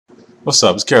What's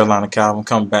up? It's Carolina Calvin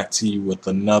coming back to you with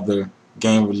another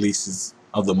game releases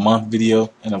of the month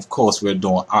video. And of course, we're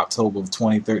doing October of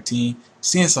 2013.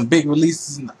 Seeing some big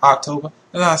releases in October.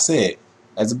 As I said,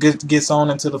 as it gets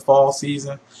on into the fall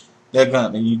season,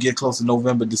 you get close to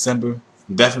November, December,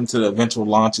 definitely to the eventual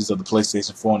launches of the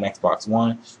PlayStation 4 and Xbox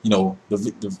One. You know,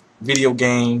 the video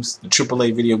games, the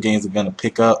AAA video games are going to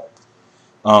pick up.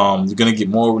 You're gonna get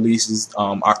more releases.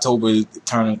 October is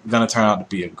gonna turn out to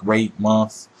be a great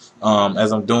month.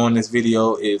 As I'm doing this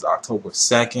video is October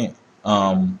 2nd.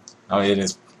 It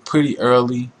is pretty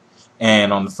early,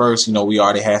 and on the first, we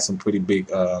already had some pretty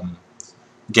big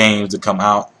games to come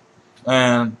out.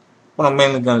 And what I'm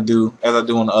mainly gonna do, as I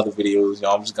do in the other videos,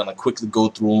 I'm just gonna quickly go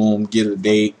through them, get a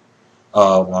date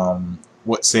of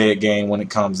what said game when it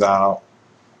comes out.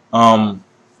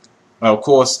 Now, of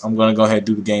course, I'm going to go ahead and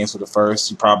do the games for the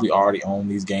first. You probably already own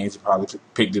these games. You probably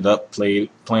picked it up, playing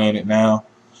it now.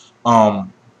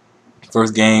 Um,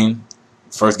 first game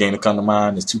to come to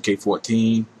mind is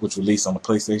 2K14, which released on the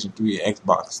PlayStation 3 and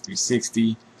Xbox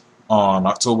 360 on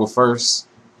October 1st.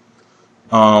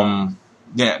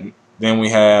 Then we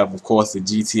have, of course, the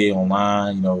GTA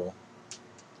Online.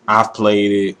 I've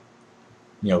played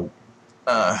it.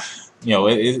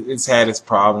 It's had its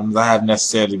problems. I haven't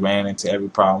necessarily ran into every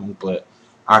problem, but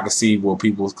I can see where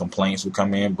people's complaints would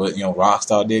come in. But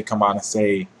Rockstar did come out and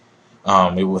say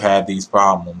it will have these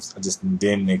problems. I just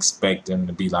didn't expect them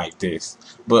to be like this.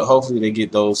 But hopefully they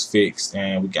get those fixed,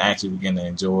 and we can actually begin to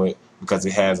enjoy it because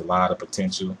it has a lot of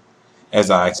potential, as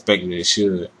I expected it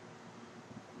should.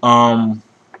 Then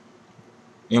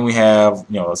we have,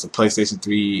 it's a PlayStation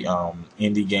 3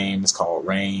 indie game. It's called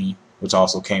Rain, which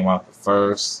also came out the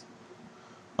first.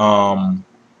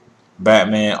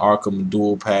 Batman Arkham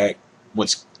Dual Pack,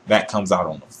 which that comes out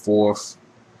on the 4th.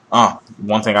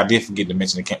 One thing I did forget to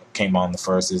mention that came on the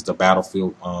first is the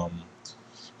Battlefield.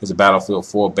 Is a Battlefield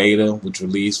 4 beta, which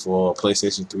released for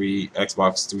PlayStation 3,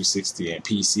 Xbox 360, and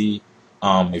PC.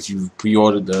 If you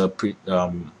pre-ordered I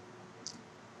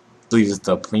believe it's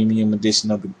the premium edition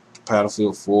of the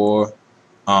Battlefield 4.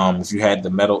 If you had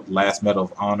the last Medal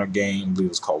of Honor game, I believe it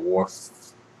was called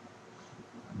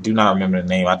do not remember the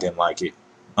name. I didn't like it.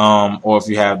 Or if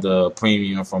you have the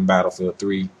premium from Battlefield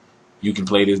 3, you can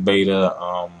play this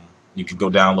beta. You can go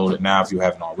download it now if you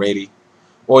haven't already,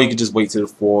 or you can just wait till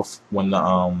the 4th when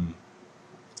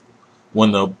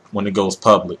it goes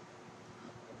public.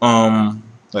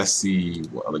 Let's see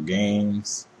what other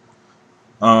games.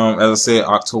 As I said,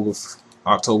 October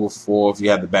 4th,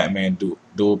 you have the Batman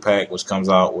Dual Pack, which comes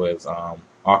out with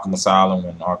Arkham Asylum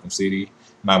and Arkham City.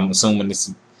 And I'm assuming this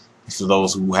is for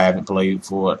those who haven't played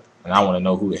for it, and I want to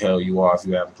know who the hell you are if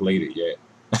you haven't played it yet.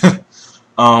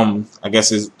 I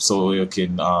guess it's so it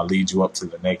can lead you up to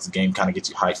the next game, kind of get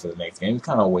you hyped for the next game. It's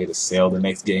kind of a way to sell the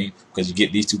next game because you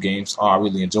get these two games. Oh, I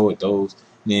really enjoyed those.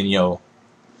 And then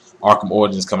Arkham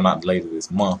Origins coming out later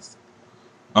this month.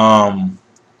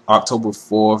 October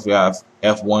 4th, we have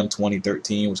F1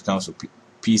 2013, which comes for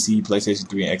PC, PlayStation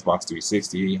 3, and Xbox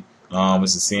 360.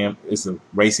 It's a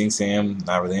racing sim.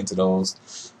 Not really into those.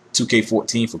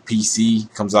 2K14 for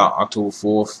PC comes out October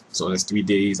 4th, so that's 3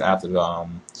 days after the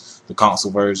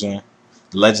console version.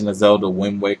 The Legend of Zelda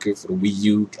Wind Waker for the Wii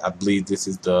U. I believe this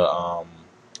is the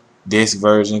disc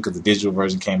version because the digital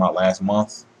version came out last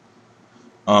month.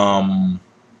 October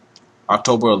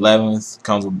 11th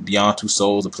comes with Beyond Two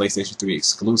Souls, a PlayStation 3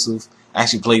 exclusive. I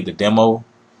actually played the demo.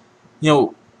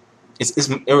 It's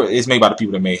made by the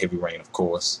people that made Heavy Rain, of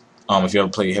course. If you ever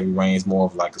played Heavy Rain, it's more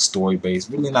of like a story-based.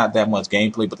 Really not that much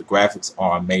gameplay, but the graphics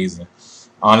are amazing.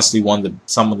 Honestly,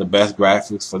 some of the best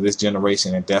graphics for this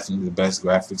generation, and definitely the best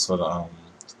graphics for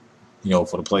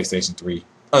for the PlayStation 3.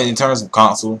 In terms of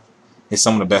console, it's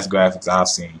some of the best graphics I've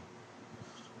seen.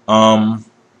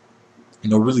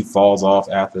 Really falls off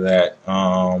after that.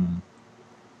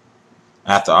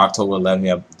 After October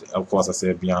 11th, of course, I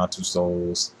said Beyond Two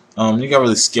Souls. You can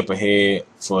really skip ahead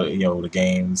for the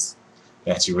games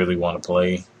that you really want to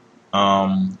play.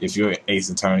 If your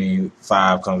Ace Attorney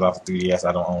 5 comes off of 3DS,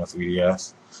 I don't own a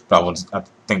 3DS, but I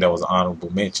think that was an honorable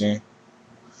mention.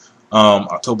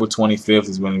 October 25th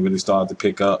is when it really started to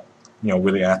pick up.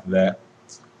 Really after that.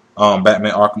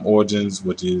 Batman Arkham Origins,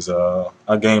 which is a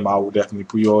game I will definitely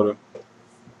pre-order.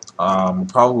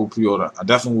 Probably will pre-order. I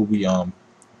definitely will be. I'll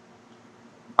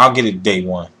get it day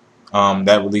one.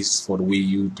 That releases for the Wii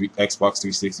U, Xbox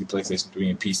 360, PlayStation 3,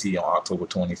 and PC on October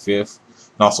 25th.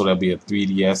 And also there'll be a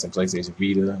 3DS and PlayStation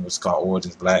Vita, which is called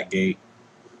Origins Blackgate.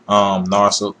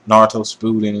 Naruto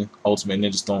Shippuden Ultimate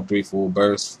Ninja Storm 3 Full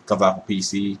Burst comes out for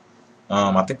PC.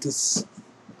 I think this,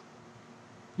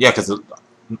 yeah, because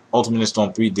Ultimate Ninja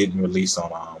Storm 3 didn't release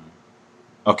on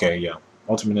okay, yeah,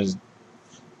 Ultimate Ninja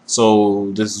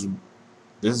So this is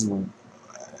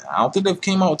I don't think they've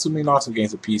came out with too many Naruto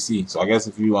games for PC. So I guess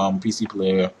if you PC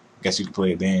player, I guess you can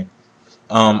play it then.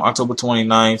 October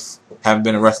 29th. Haven't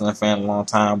been a wrestling fan in a long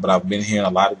time, but I've been hearing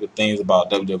a lot of good things about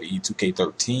WWE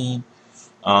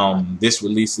 2K13. This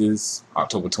releases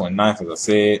October 29th, as I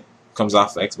said. Comes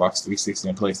out for Xbox 360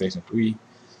 and PlayStation 3.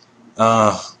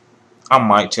 I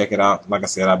might check it out. Like I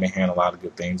said, I've been hearing a lot of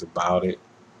good things about it,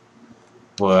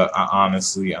 but I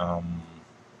honestly,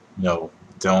 no,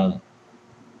 don't.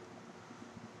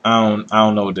 I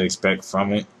don't know what to expect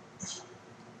from it.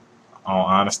 All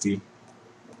honesty,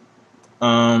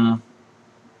 um,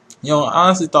 I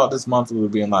honestly thought this month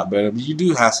would be a lot better. But you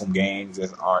do have some games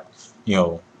that are,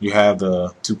 you have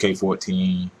the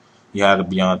 2K14, you have the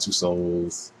Beyond Two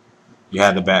Souls, you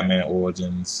have the Batman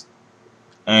Origins,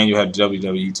 and you have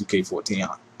WWE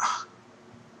 2K14.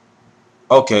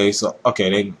 Okay,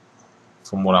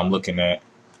 from what I'm looking at.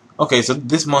 Okay, so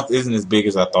this month isn't as big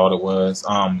as I thought it was.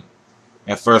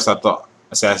 At first I thought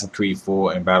Assassin's Creed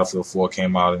 4 and Battlefield 4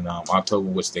 came out in October,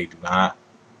 which they do not.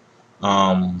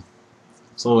 Um,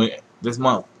 so this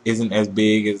month isn't as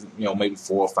big as maybe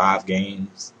 4 or 5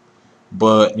 games,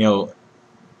 but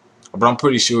but I'm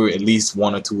pretty sure at least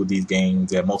 1 or 2 of these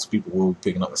games that most people will be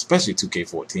picking up, especially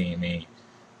 2K14. I mean,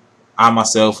 I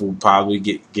myself will probably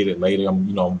get it later. I'm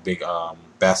I'm a big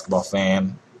basketball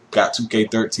fan. Got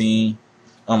 2K13.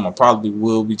 I probably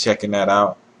will be checking that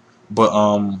out. But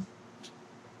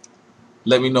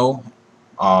let me know.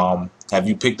 Have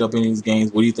you picked up any of these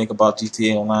games? What do you think about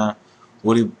GTA Online?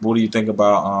 What do you think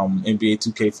about NBA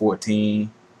 2K14?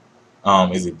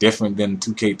 Is it different than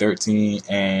 2K13?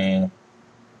 And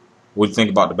what do you think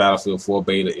about the Battlefield 4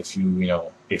 beta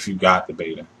if you got the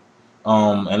beta?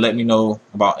 And let me know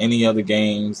about any other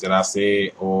games that I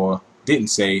said or didn't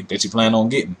say that you plan on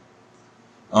getting.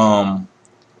 Um,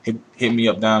 hit me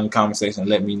up down in the comment section and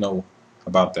let me know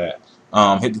about that.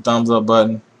 Hit the thumbs up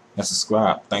button and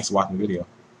subscribe. Thanks for watching the video.